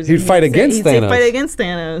Avengers. He'd and fight against he'd say Thanos. fight against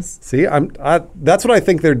Thanos. see, that's what I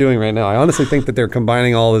think they're doing right now. I honestly think that they're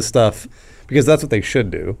combining all this stuff because that's what they should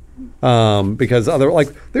do. Because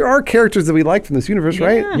there are characters that we like from this universe,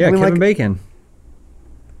 right? Yeah, I mean, Kevin Bacon.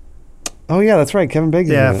 Oh yeah, that's right, Kevin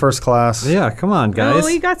Bacon. Yeah, First Class. Yeah, come on, guys. Oh,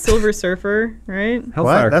 you got Silver Surfer, right?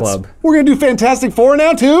 Hellfire What? That's- Club. We're gonna do Fantastic Four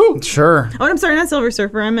now too. Sure. Oh, I'm sorry, not Silver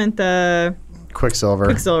Surfer. I meant the Quicksilver.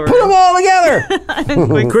 Quicksilver. Put them all together.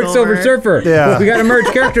 Quicksilver Surfer. Yeah. We got to merge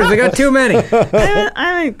characters. I got too many.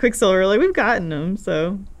 I meant Quicksilver. Like, we've gotten them,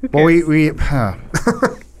 so who Well, cares? we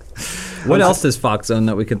What else does Fox own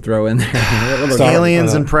that we could throw in there?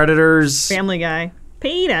 Aliens and Predators. Family Guy.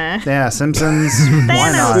 Peter. Yeah, Simpsons. Why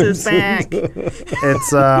Thanos not? is back.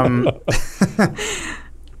 It's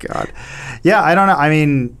God. Yeah, I don't know. I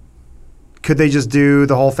mean, could they just do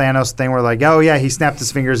the whole Thanos thing where like, oh yeah, he snapped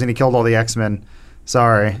his fingers and he killed all the X-Men?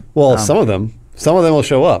 Sorry. Well, some of them will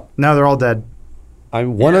show up. No, they're all dead.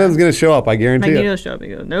 One of them's gonna show up. I guarantee Magneto it. show up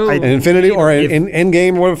and go, no. In Infinity or in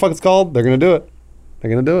Endgame or whatever the fuck it's called, they're gonna do it. They're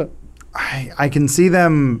gonna do it. I can see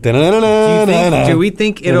them. Do we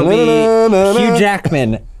think it'll be Hugh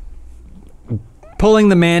Jackman pulling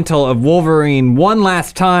the mantle of Wolverine one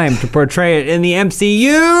last time to portray it in the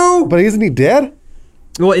MCU? But isn't he dead?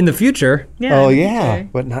 Well, in the future, Yeah, Oh okay. yeah,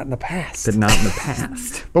 but not in the past. but not in the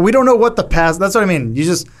past. But we don't know what the past. That's what I mean.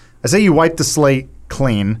 I say you wipe the slate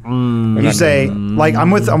clean. You say like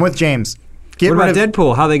I'm with James. Get What rid about of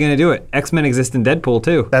Deadpool? How are they going to do it? X-Men exist in Deadpool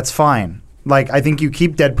too. That's fine. Like I think you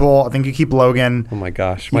keep Deadpool. I think you keep Logan. Oh my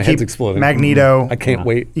gosh, You my head's keep exploding. Magneto. I can't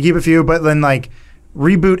wait. You keep a few, but then like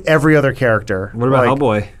reboot every other character. What about Like,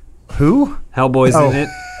 Hellboy? Who? Hellboy's Oh. in it.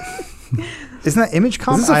 Isn't that Image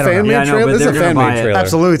Comics? Is this a fan Yeah, I made know, trailer? but This is they're a gonna fan buy made it. trailer.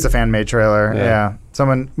 Absolutely, it's a fan made trailer. Yeah.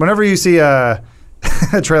 Yeah. Whenever you see a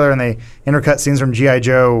trailer and they intercut scenes from G.I.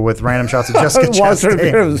 Joe with random shots of Jessica Well, I was trying to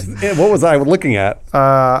figure Chastain. out what was I looking at?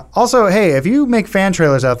 Also, hey, if you make fan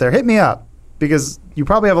trailers out there, hit me up because you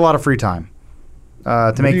probably have a lot of free time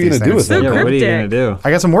to make are you these gonna do things. with that? Yeah, what are you cryptic. going to do?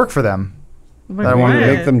 I got some work for them. Like, I wanna what?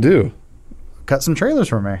 Make them do. Cut some trailers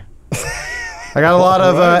for me. I got a lot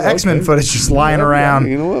of X-Men footage just lying around.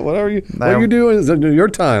 You know what? Whatever you doing is your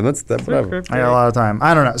time. That's whatever. I got a lot of time.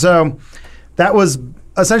 I don't know. So that was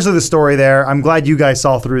essentially the story there. I'm glad you guys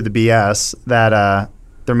saw through the BS that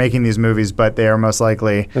they're making these movies, but they are most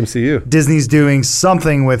likely MCU. Disney's doing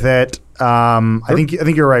something with it. I think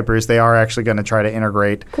you're right, Bruce. They are actually going to try to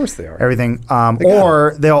integrate. Of course they are. Everything.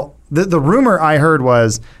 Or they'll. The rumor I heard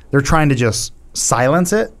was they're trying to just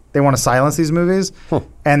silence it. They want to silence these movies,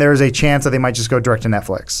 and there's a chance that they might just go direct to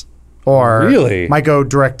Netflix, or really might go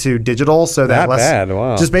direct to digital, so that less bad.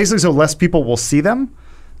 Wow. Just basically so less people will see them.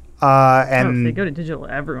 And if they go to digital,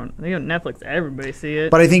 everyone. They go to Netflix, everybody see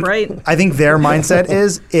it. But I think their mindset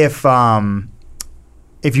is if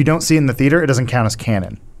you don't see it in the theater, it doesn't count as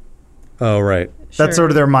canon. Oh right. That's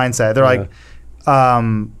sort of their mindset. They're like,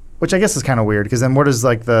 which I guess is kind of weird because then where does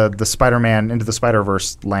like the Spider-Man Into the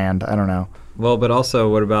Spider-Verse land? I don't know. Well, but also,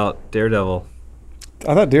 what about Daredevil?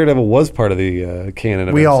 I thought Daredevil was part of the canon.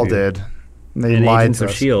 Of we MCU. all did. They And lied Agents to of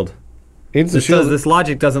us. S.H.I.E.L.D. Agents of S.H.I.E.L.D. This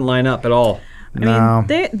logic doesn't line up at all. No. I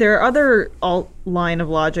mean, their other line of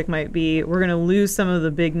logic might be we're going to lose some of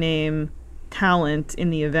the big name talent in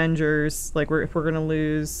the Avengers. Like if we're going to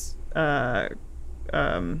lose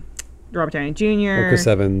Robert Downey Jr., Chris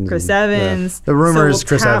Evans. Chris Evans. The rumor is we'll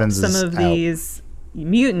Chris tap Evans is some of out. these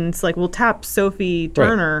mutants. Like we'll tap Sophie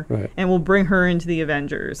Turner right. and we'll bring her into the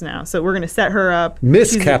Avengers now. So we're going to set her up.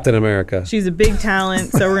 Miss She's Captain America. She's a big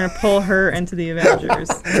talent, so we're going to pull her into the Avengers.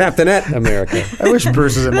 Captainette America. I wish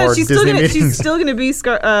Bruce was in more she's Disney meetings. She's still gonna be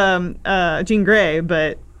Jean Grey,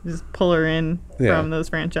 but just pull her in Yeah. from those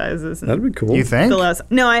franchises. And That'd be cool. You think? fill us.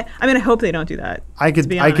 No, I mean I hope they don't do that. I to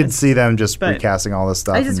be could honest. see them just But recasting all this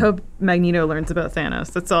stuff. I just and- hope Magneto learns about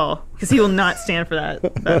Thanos. That's all, because he will not stand for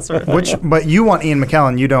that sort of thing. But you want Ian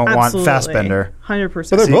McKellen. You don't want Fassbender. 100%.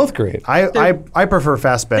 But they're both great. I prefer They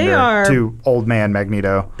Fassbender are- to old man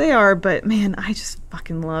Magneto. They are, but man, I just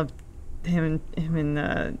fucking love him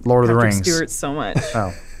and Lord of the Patrick Rings. Stewart so much.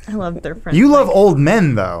 Oh, I love their friends. you love old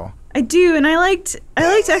men though. I do, and I liked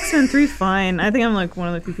X-Men 3 fine. I think I'm like one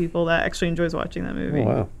of the few people that actually enjoys watching that movie. Oh,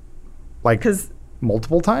 wow. Like Because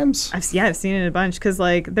multiple times. I've seen it a bunch. Because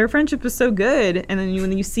like their friendship is so good, and then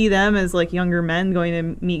when you see them as like younger men going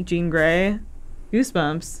to meet Jean Grey,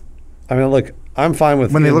 goosebumps. I mean, look, I'm fine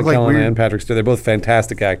with When they Ian look like McKellen weird- and Patrick Stewart. They're both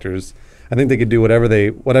fantastic actors. I think they could do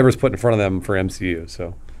whatever's put in front of them for MCU.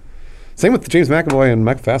 So, same with James McAvoy and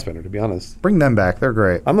Mike Fassbender. To be honest, Bring them back. They're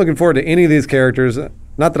great. I'm looking forward to any of these characters.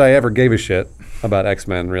 Not that I ever gave a shit about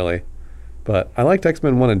X-Men, really, but I liked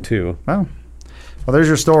X-Men 1 and 2. Oh. Well, there's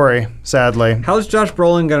your story. Sadly, How's Josh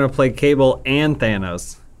Brolin going to play Cable and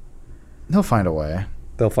Thanos? he'll find a way.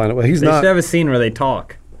 They'll find it. Well, he's They not. should have a scene where they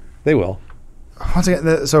talk. They will. Once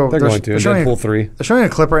again, so They're going to. In showing Deadpool 3. They're showing a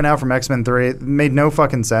clip right now from X-Men 3. It made no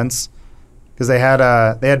fucking sense because they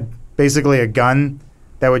had basically a gun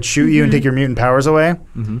that would shoot you and take your mutant powers away.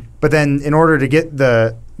 Mm-hmm. But then in order to get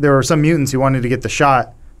there were some mutants who wanted to get the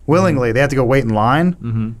shot willingly. They had to go wait in line.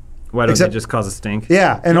 Mm-hmm. Why don't Except- they just cause a stink?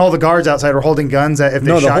 Yeah, and all the guards outside were holding guns that if they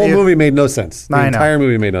No, the shot whole you. movie made no sense. The I know. entire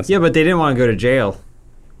movie made no sense. Yeah, but they didn't want to go to jail.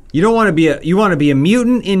 You don't want to be you want to be a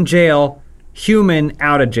mutant in jail, human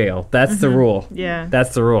out of jail. That's the rule. Yeah.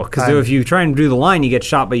 That's the rule. Because I'm- if you try and do the line, you get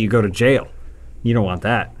shot, but you go to jail. You don't want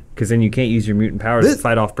that. Because then you can't use your mutant powers to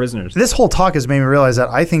fight off prisoners. This whole talk has made me realize that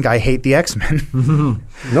I think I hate the X-Men.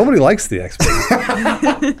 Nobody likes the X-Men.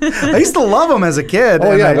 I used to love them as a kid.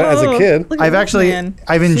 Oh and yeah, I- but as a kid, Look at I've that actually man.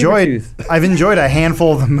 I've enjoyed Sabretooth. a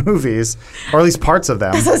handful of the movies, or at least parts of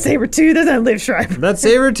them. That's not Sabretooth. That's not Liv Schreiber. That's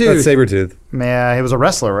Sabretooth. that's Sabretooth. Yeah, he was a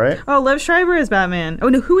wrestler, right? Oh, Liv Schreiber is Batman. Oh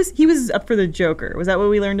no, he was up for the Joker. Was that what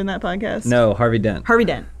we learned in that podcast? No, Harvey Dent. Harvey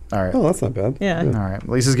Dent. All right. Oh, that's not bad. Yeah. All right.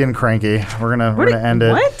 Lisa's getting cranky. We're gonna end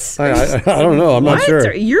it. What? I don't know. I'm What? not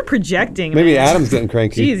sure. You're projecting. Maybe man. Adam's getting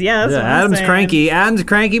cranky. Jeez, yeah. That's Yeah, what I'm Adam's saying. cranky. Adam's a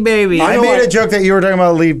cranky baby. I know made why- a joke that you were talking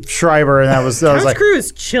about Lee Schreiber, and I was Tom's like,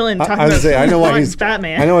 Cruise chilling, talking I was about gonna say I know why he's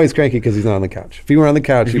Batman. I know why he's cranky because he's not on the couch. If he were on the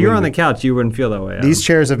couch, If you were on the couch, you wouldn't feel that way. Adam. these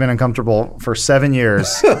chairs have been uncomfortable for 7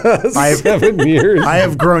 years. I've 7 years. I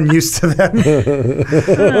have grown used to them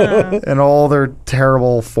and all their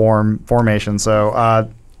terrible formation. So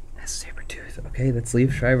That's Sabretooth. Okay, that's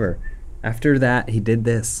Liev Schreiber. After that, he did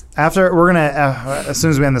this. after we're gonna as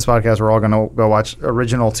soon as we end this podcast, we're all gonna go watch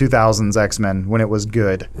original 2000s X-Men when it was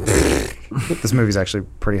good. This movie's actually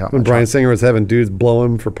pretty hot. When Bryan Singer was having dudes blow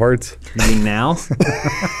him for parts. You mean now?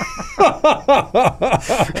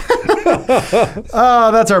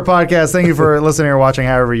 That's our podcast. Thank you for listening or watching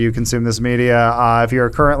however you consume this media. If you're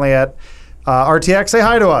currently at RTX, say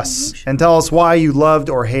hi to us and tell us why you loved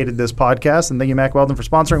or hated this podcast. And thank you, Mack Weldon, for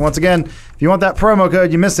sponsoring. Once again, if you want that promo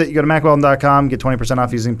code, you missed it, you go to MackWeldon.com, get 20%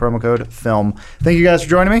 off using promo code FILM. Thank you guys for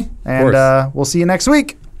joining me, and we'll see you next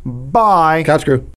week. Bye. Couch Crew.